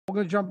We're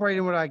going to jump right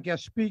in with our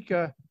guest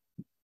speaker,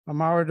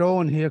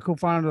 Dolan here,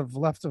 co-founder of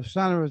Left of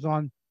Center, is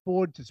on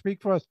board to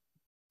speak for us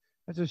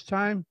at this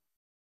time.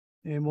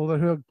 And we'll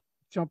let her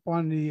jump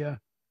on the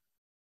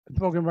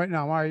program right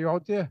now. Mara, you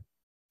out there?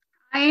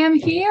 I am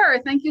here.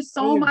 Thank you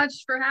so much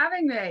for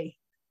having me.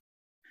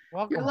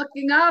 Welcome. You're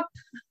looking up.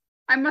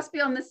 I must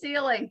be on the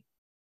ceiling.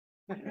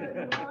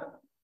 You're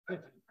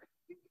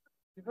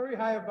very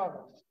high above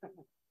us.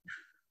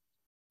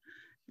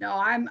 No,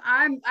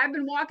 I've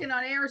been walking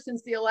on air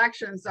since the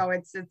election, so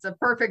it's a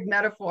perfect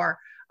metaphor.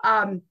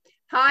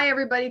 Hi,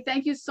 everybody.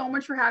 Thank you so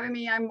much for having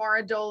me. I'm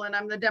Maura Dolan.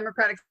 I'm the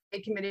Democratic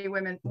State Committee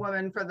woman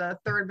for the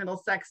 3rd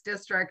Middlesex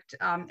District,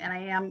 and I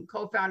am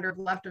co-founder of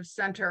Left of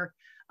Center.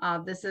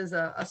 This is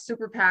a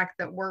super PAC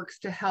that works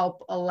to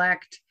help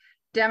elect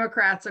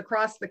Democrats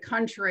across the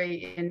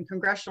country in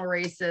congressional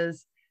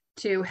races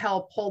to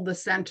help hold the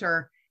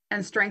center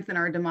and strengthen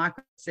our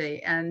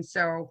democracy. And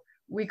so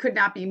we could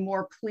not be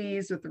more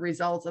pleased with the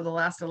results of the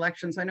last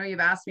election. So I know you've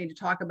asked me to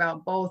talk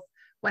about both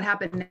what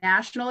happened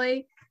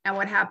nationally and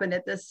what happened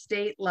at the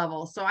state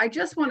level. So I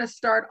just want to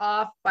start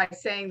off by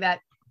saying that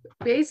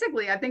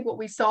basically, I think what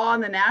we saw on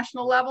the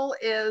national level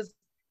is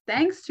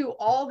thanks to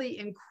all the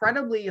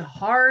incredibly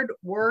hard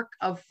work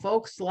of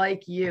folks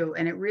like you.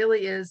 And it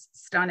really is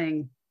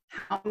stunning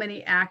how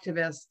many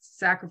activists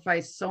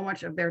sacrificed so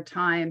much of their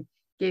time,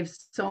 gave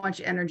so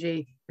much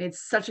energy, made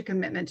such a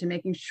commitment to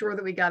making sure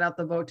that we got out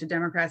the vote to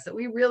Democrats, that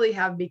we really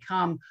have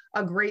become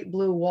a great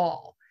blue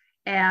wall.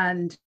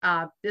 And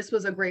this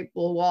was a great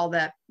blue wall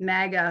that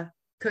MAGA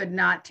could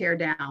not tear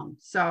down.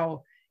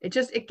 So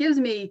it gives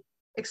me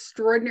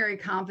extraordinary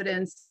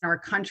confidence in our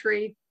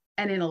country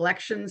and in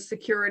election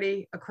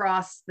security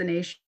across the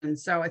nation.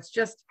 So it's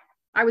just,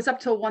 I was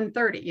up till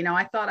 1:30. You know,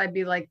 I thought I'd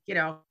be like, you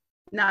know,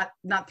 not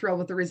thrilled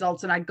with the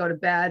results and I'd go to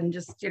bed and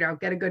just, you know,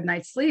 get a good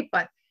night's sleep.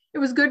 But it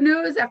was good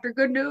news after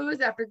good news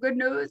after good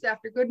news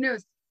after good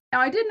news.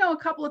 Now, I did know a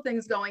couple of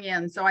things going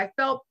in, so I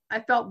felt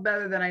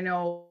better than I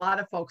know a lot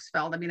of folks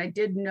felt. I mean, I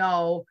did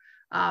know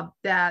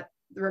that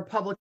the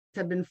Republicans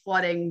had been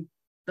flooding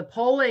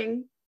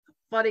polling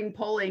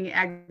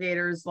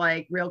aggregators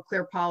like Real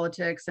Clear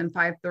Politics and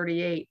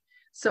 538,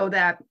 so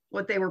that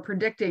what they were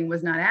predicting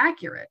was not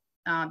accurate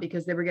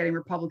because they were getting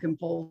Republican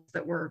polls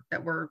that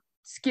were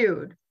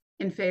skewed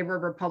in favor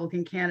of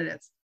Republican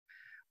candidates.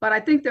 But I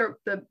think the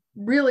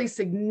really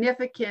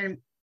significant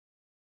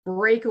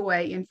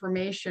breakaway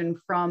information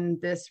from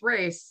this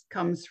race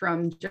comes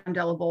from John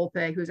Della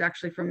Volpe, who's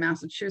actually from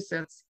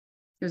Massachusetts.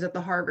 He was at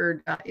the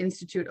Harvard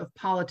Institute of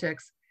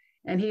Politics,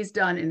 and he's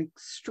done an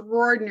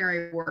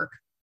extraordinary work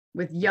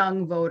with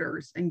young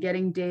voters and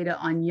getting data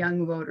on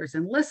young voters.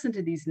 And listen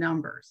to these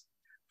numbers.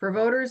 For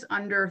voters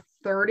under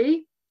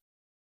 30,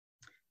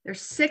 they're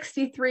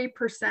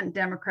 63%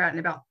 Democrat and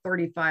about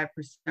 35%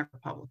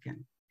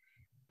 Republican.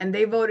 And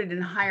they voted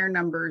in higher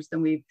numbers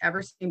than we've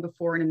ever seen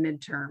before in a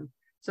midterm.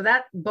 So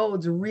that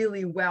bodes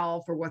really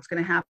well for what's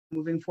going to happen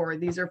moving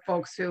forward. These are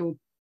folks who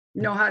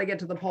know how to get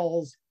to the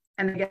polls,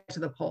 and they get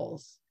to the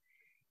polls.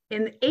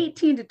 In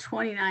 18 to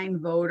 29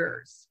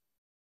 voters,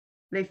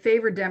 they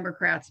favor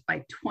Democrats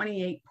by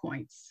 28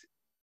 points.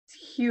 It's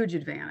a huge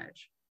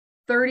advantage.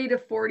 30 to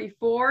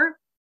 44,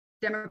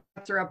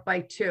 Democrats are up by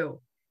 2.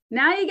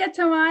 Now you get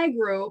to my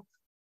group,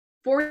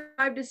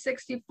 45 to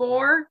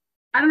 64.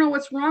 I don't know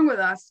what's wrong with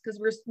us because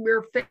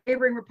we're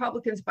favoring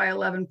Republicans by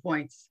 11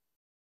 points.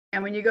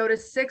 And when you go to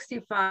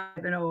 65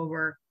 and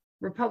over,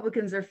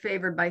 Republicans are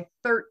favored by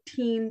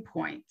 13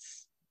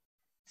 points.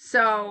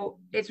 So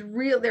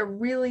there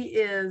really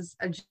is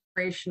a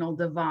generational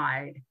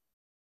divide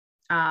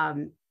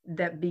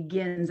that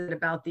begins at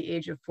about the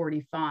age of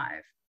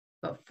 45.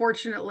 But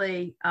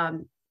fortunately,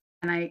 and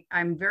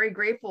I'm very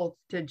grateful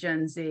to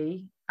Gen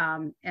Z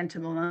and to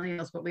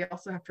millennials, but we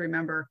also have to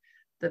remember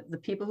that the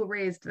people who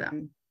raised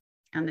them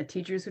and the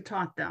teachers who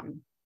taught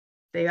them,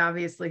 they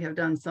obviously have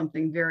done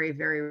something very,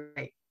 very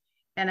right.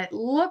 And it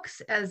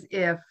looks as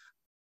if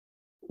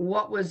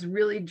what was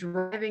really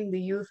driving the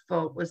youth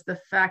vote was the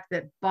fact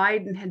that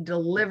Biden had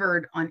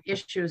delivered on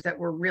issues that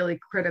were really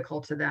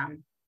critical to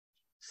them.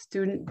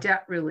 Student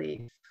debt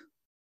relief,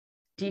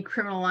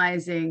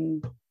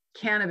 decriminalizing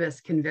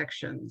cannabis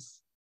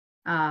convictions,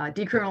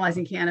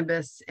 decriminalizing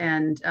cannabis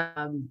and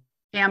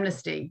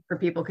amnesty for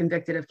people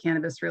convicted of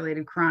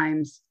cannabis-related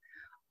crimes.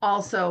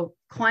 Also,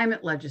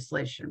 climate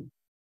legislation.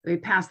 We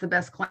passed the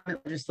best climate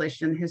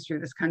legislation in the history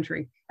of this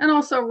country. And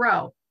also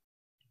Roe,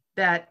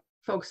 that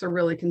folks are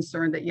really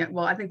concerned that,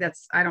 well, I think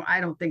I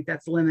don't think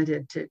that's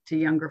limited to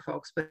younger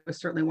folks, but it was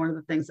certainly one of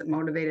the things that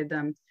motivated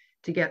them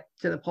to get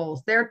to the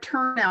polls. Their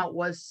turnout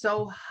was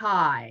so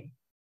high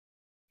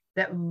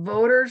that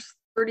voters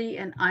 30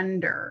 and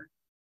under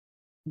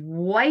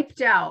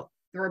wiped out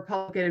the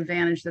Republican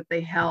advantage that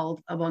they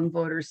held among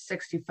voters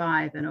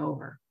 65 and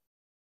over.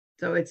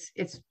 So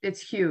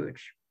it's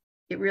huge.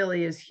 It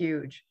really is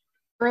huge.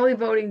 Early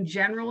voting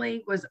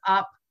generally was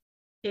up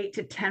 8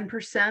 to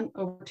 10%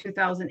 over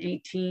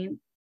 2018.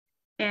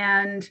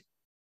 And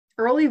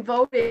early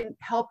voting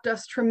helped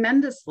us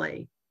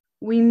tremendously.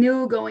 We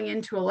knew going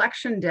into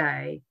election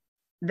day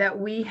that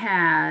we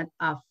had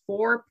a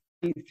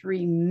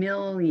 4.3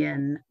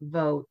 million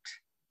vote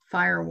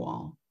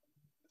firewall.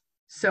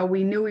 So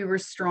we knew we were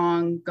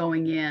strong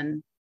going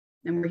in,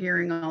 and we're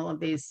hearing all of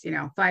these,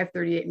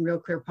 538 and Real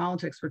Clear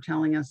Politics were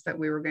telling us that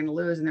we were going to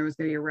lose and there was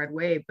going to be a red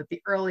wave. But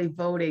the early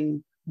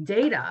voting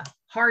data,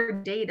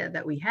 hard data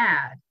that we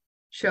had,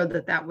 showed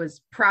that that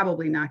was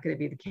probably not going to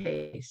be the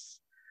case.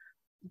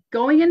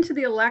 Going into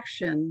the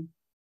election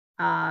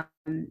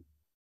in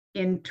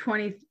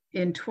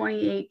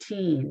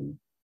 2018,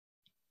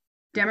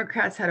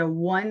 Democrats had a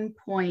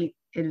 1-point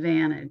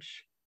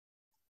advantage.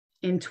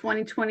 In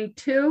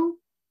 2022,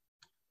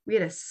 we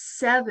had a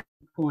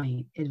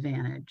 7-point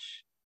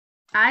advantage.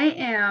 I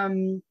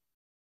am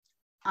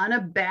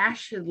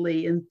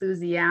unabashedly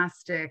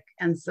enthusiastic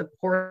and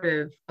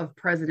supportive of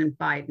President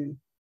Biden.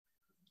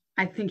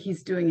 I think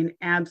he's doing an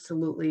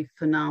absolutely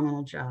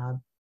phenomenal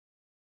job.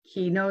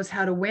 He knows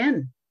how to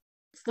win.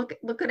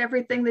 Look at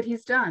everything that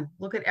he's done.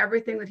 Look at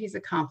everything that he's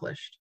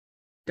accomplished.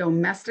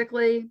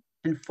 Domestically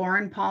and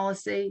foreign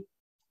policy,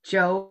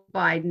 Joe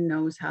Biden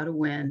knows how to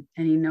win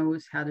and he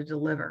knows how to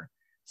deliver.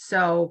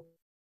 So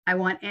I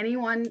want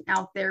anyone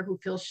out there who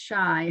feels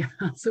shy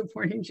about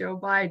supporting Joe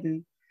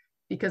Biden,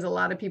 because a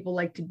lot of people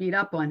like to beat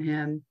up on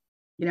him,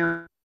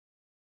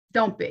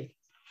 don't be,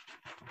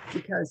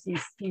 because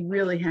he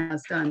really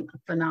has done a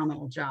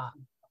phenomenal job.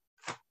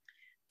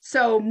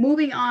 So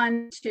moving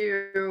on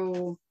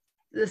to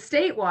the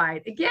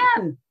statewide,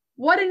 again,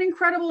 what an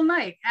incredible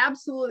night.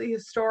 Absolutely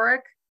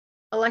historic,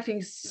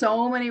 electing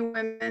so many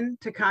women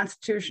to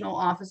constitutional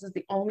offices.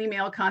 The only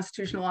male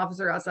constitutional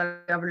officer outside of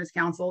the Governor's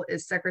Council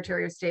is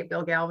Secretary of State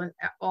Bill Galvin.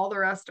 All the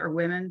rest are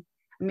women.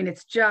 I mean,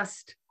 it's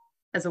just,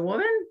 as a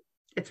woman,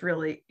 it's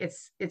really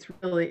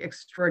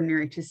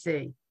extraordinary to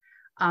see.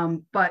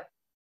 But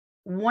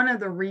one of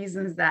the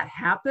reasons that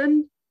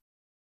happened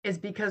is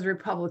because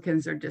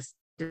Republicans are just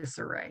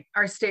disarray.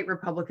 Our state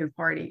Republican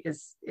Party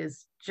is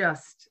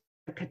just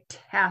a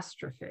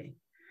catastrophe.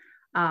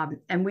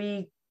 And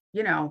we're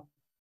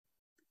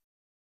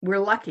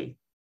lucky.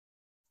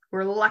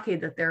 We're lucky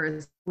that they're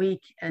as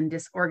weak and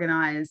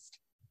disorganized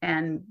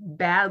and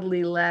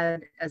badly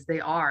led as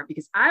they are,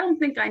 because I don't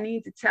think I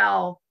need to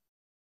tell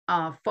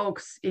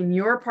folks in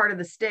your part of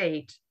the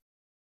state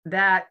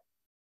that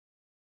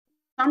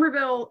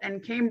Somerville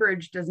and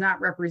Cambridge does not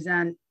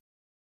represent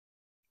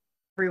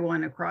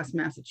everyone across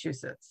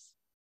Massachusetts.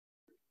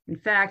 In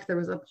fact, there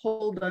was a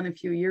poll done a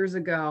few years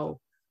ago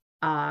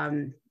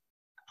on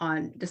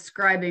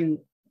describing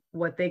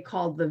what they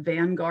called the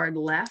vanguard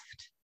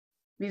left.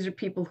 These are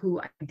people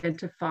who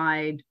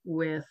identified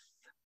with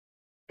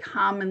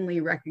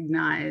commonly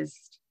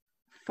recognized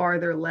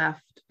farther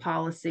left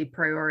policy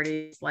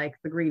priorities like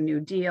the Green New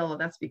Deal.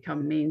 That's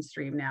become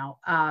mainstream now.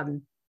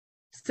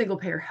 Single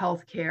payer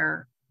health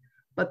care.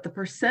 But the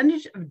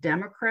percentage of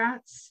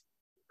Democrats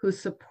who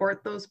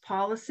support those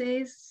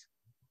policies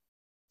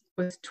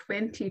was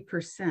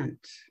 20%.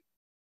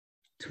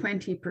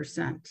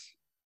 20%.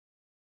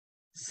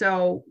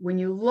 So when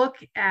you look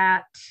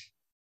at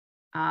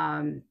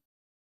our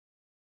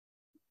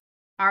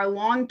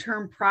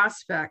long-term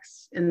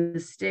prospects in the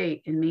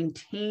state in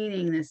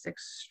maintaining this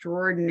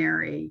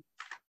extraordinary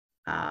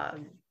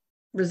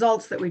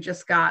results that we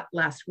just got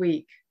last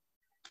week,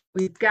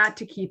 we've got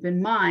to keep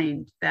in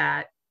mind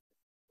that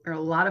there are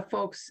a lot of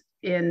folks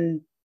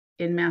in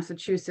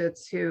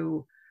Massachusetts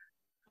who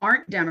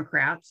aren't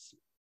Democrats.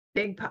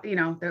 They're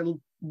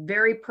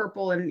very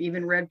purple and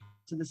even red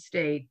to the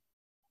state.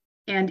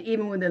 And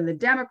even within the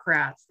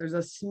Democrats, there's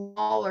a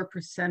smaller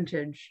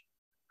percentage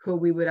who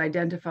we would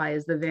identify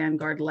as the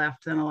vanguard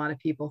left than a lot of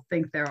people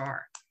think there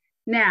are.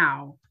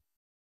 Now,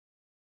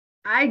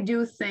 I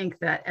do think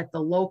that at the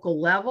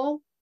local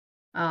level,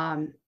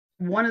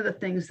 one of the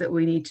things that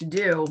we need to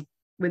do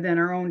within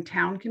our own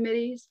town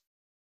committees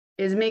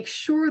is make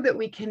sure that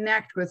we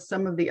connect with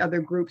some of the other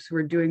groups who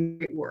are doing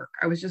great work.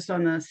 I was just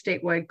on the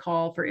statewide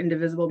call for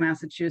Indivisible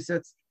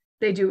Massachusetts.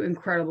 They do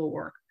incredible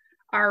work.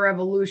 Our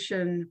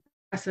Revolution,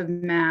 Progressive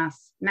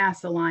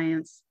Mass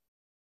Alliance.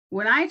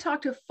 When I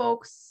talk to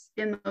folks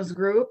in those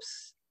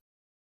groups,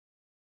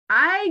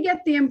 I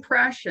get the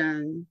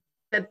impression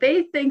that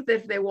they think that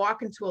if they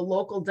walk into a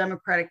local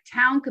Democratic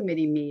town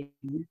committee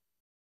meeting,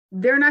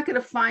 they're not going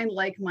to find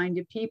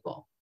like-minded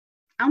people.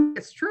 I don't think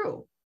it's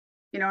true.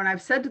 And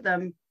I've said to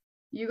them,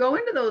 you go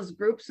into those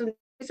groups and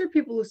these are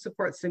people who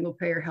support single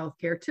payer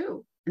healthcare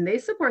too, and they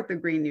support the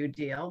Green New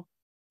Deal.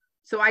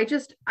 So I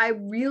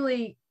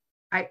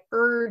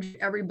urge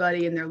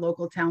everybody in their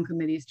local town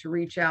committees to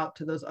reach out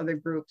to those other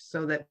groups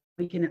so that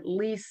we can at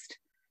least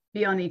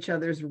be on each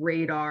other's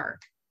radar.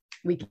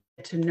 We get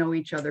to know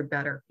each other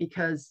better,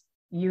 because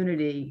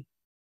unity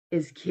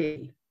is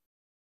key.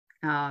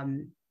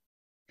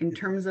 In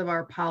terms of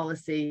our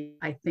policy,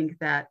 I think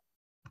that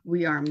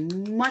we are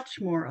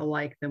much more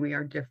alike than we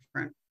are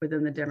different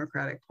within the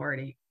Democratic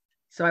Party.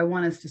 So I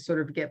want us to sort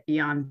of get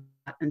beyond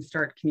that and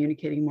start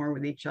communicating more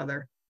with each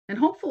other, and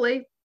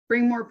hopefully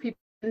bring more people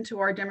into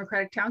our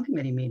Democratic Town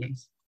Committee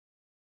meetings.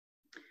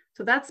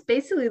 So that's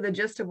basically the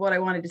gist of what I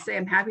wanted to say.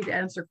 I'm happy to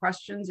answer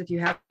questions if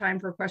you have time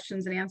for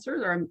questions and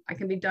answers, or I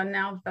can be done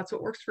now if that's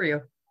what works for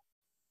you.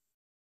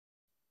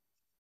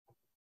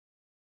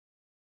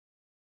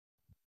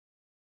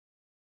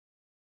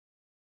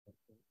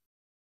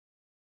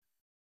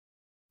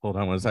 Hold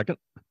on 1 second.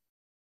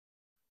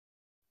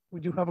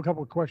 We do have a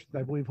couple of questions,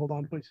 I believe. Hold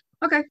on, please.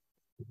 Okay.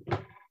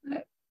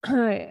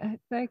 Hi,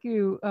 thank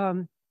you,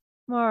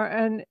 Mar.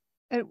 And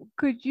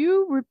could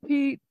you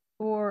repeat,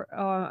 or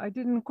I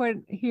didn't quite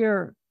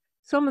hear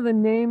some of the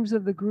names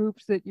of the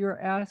groups that you're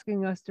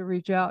asking us to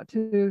reach out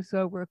to,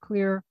 so we're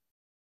clear?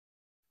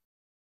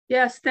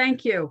 Yes,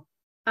 thank you.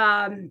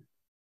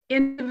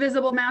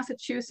 Indivisible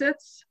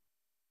Massachusetts.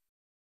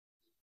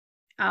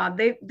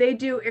 They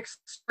do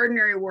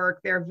extraordinary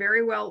work. They're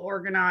very well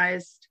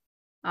organized.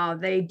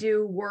 They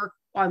do work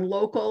on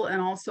local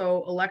and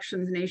also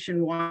elections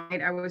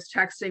nationwide. I was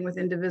texting with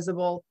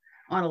Indivisible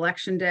on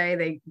election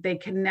day. They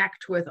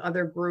connect with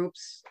other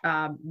groups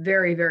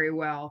very, very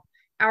well.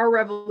 Our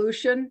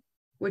Revolution,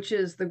 which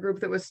is the group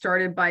that was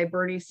started by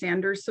Bernie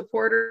Sanders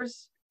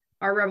supporters,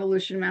 Our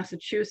Revolution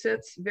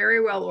Massachusetts,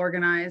 very well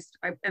organized.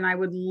 And I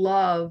would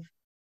love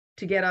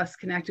to get us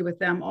connected with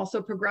them.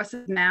 Also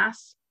Progressive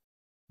Mass,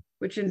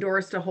 which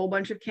endorsed a whole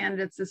bunch of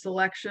candidates this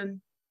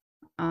election.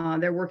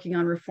 They're working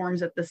on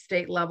reforms at the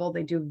state level.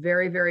 They do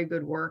very, very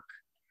good work.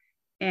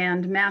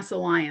 And Mass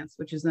Alliance,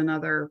 which is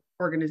another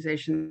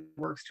organization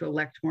that works to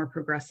elect more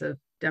progressive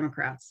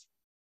Democrats.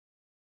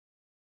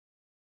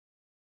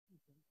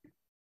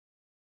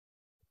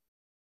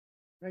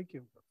 Thank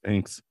you.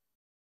 Thanks.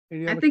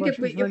 I think if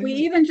we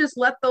even just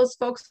let those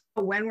folks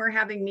know when we're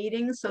having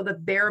meetings so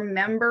that their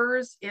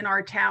members in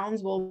our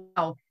towns will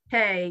know,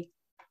 hey,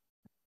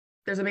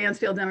 there's a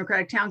Mansfield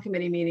Democratic Town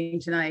Committee meeting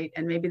tonight,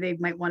 and maybe they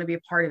might want to be a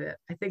part of it.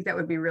 I think that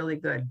would be really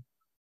good.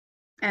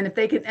 And if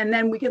they can, and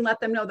then we can let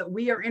them know that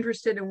we are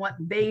interested in what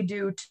they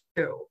do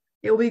too.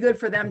 It will be good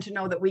for them to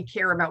know that we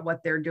care about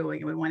what they're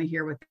doing and we want to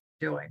hear what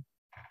they're doing.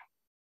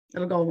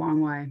 It'll go a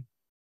long way.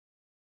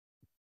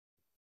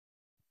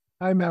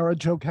 Hi, Mara.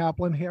 Joe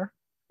Kaplan here.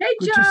 Hey,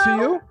 Good Joe. to see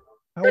you.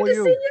 How Good are to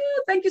you? see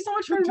you. Thank you so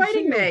much for Good to see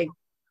inviting you. me.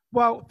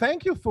 Well,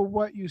 thank you for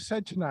what you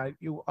said tonight.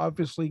 You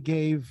obviously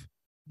gave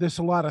this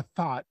a lot of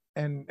thought,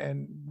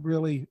 and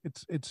really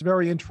it's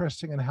very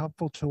interesting and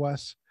helpful to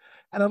us.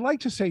 And I'd like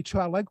to say too,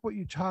 I like what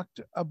you talked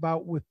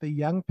about with the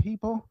young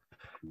people.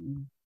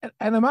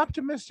 And I'm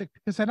optimistic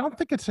because I don't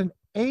think it's an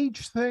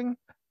age thing.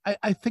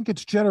 I think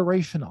it's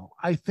generational.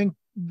 I think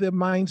the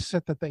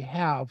mindset that they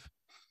have,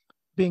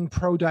 being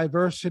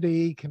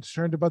pro-diversity,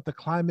 concerned about the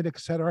climate, et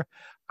cetera,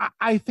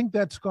 I think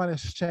that's going to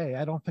stay.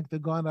 I don't think they're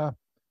going to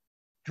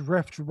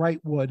drift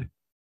rightward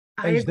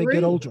as they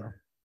get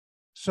older.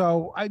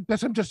 So I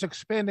guess I'm just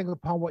expanding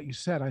upon what you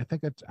said. I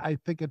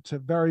think it's a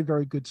very,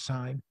 very good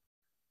sign.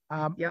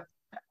 Yep.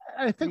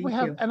 I think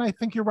and I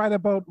think you're right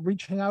about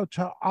reaching out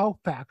to all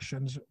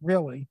factions,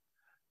 really.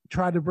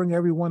 Try to bring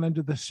everyone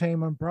under the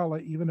same umbrella,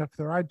 even if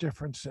there are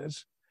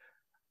differences.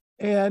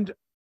 And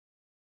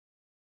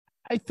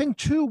I think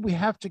too, we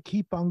have to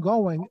keep on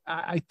going.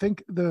 I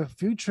think the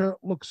future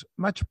looks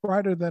much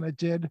brighter than it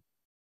did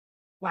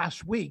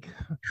last week.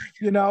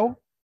 You know,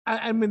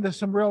 I mean, there's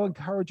some real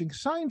encouraging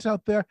signs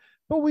out there,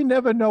 but we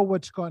never know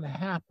what's going to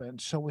happen.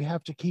 So we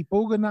have to keep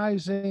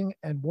organizing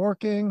and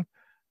working.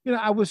 You know,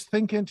 I was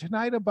thinking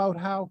tonight about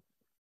how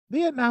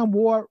Vietnam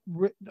War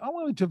not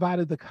only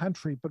divided the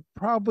country, but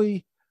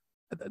probably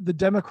the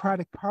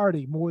Democratic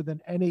Party more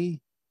than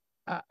any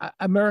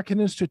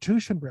American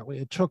institution, really.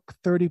 It took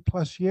 30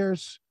 plus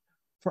years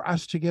for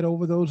us to get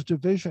over those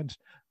divisions.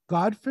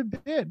 God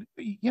forbid,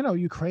 you know,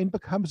 Ukraine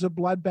becomes a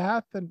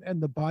bloodbath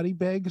and the body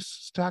bags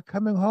start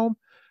coming home.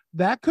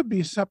 That could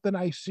be something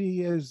I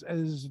see as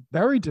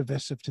very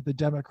divisive to the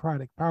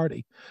Democratic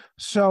Party.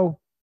 So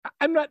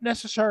I'm not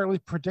necessarily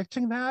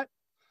predicting that.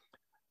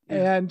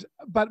 Yeah.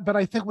 But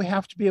I think we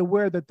have to be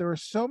aware that there are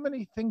so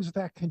many things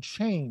that can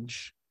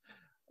change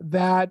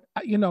that,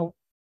 you know,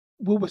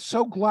 we were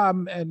so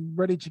glum and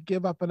ready to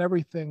give up on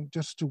everything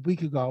just a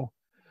week ago.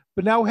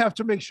 But now we have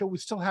to make sure we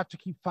still have to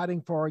keep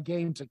fighting for our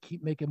gains and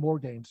keep making more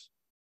gains.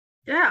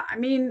 Yeah, I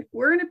mean,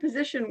 we're in a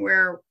position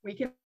where we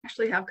can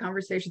actually have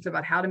conversations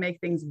about how to make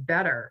things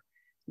better,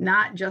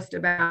 not just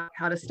about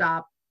how to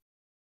stop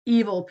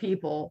evil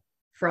people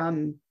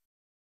from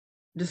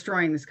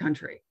destroying this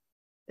country.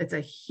 It's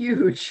a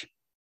huge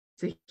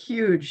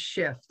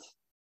shift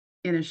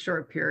in a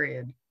short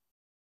period.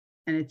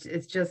 And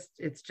it's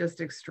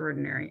just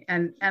extraordinary.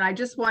 And I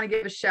just want to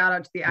give a shout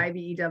out to the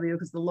IBEW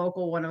because the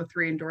local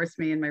 103 endorsed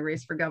me in my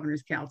race for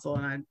governor's council.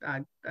 And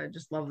I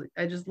just love the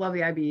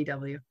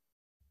IBEW.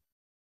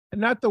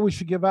 And not that we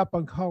should give up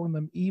on calling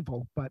them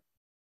evil, but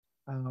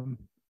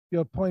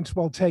your point's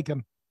well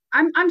taken.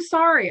 I'm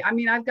sorry. I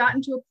mean, I've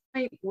gotten to a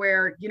point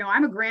where, you know,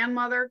 I'm a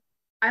grandmother.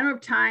 I don't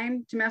have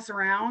time to mess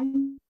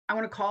around. I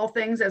want to call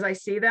things as I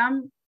see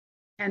them.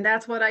 And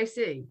that's what I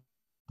see.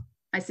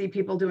 I see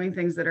people doing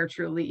things that are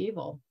truly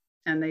evil,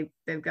 and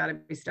they've got to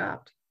be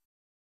stopped.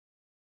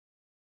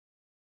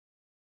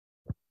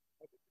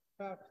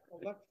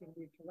 Election,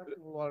 we collected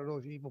a lot of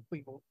those evil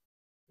people.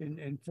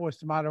 and force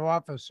them out of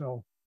office.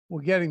 So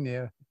we're getting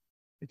there.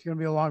 It's going to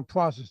be a long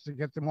process to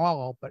get them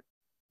all out, but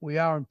we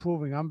are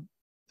improving. I'm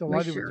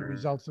delighted with the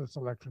results of this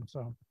election.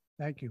 So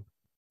thank you.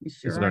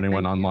 Is there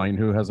anyone online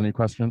who has any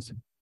questions?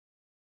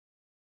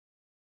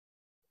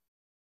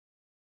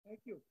 Thank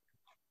you.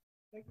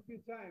 Thank you for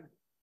your time.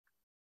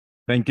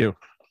 Thank you.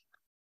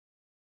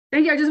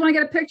 Thank you. I just want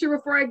to get a picture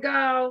before I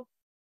go.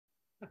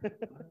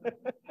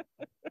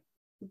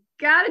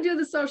 Got to do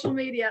the social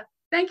media.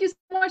 Thank you so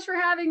much for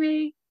having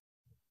me.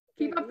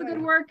 Keep up the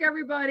good work,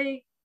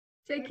 everybody.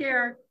 Take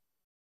care.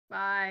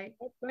 Bye.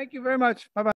 Thank you very much. Bye-bye.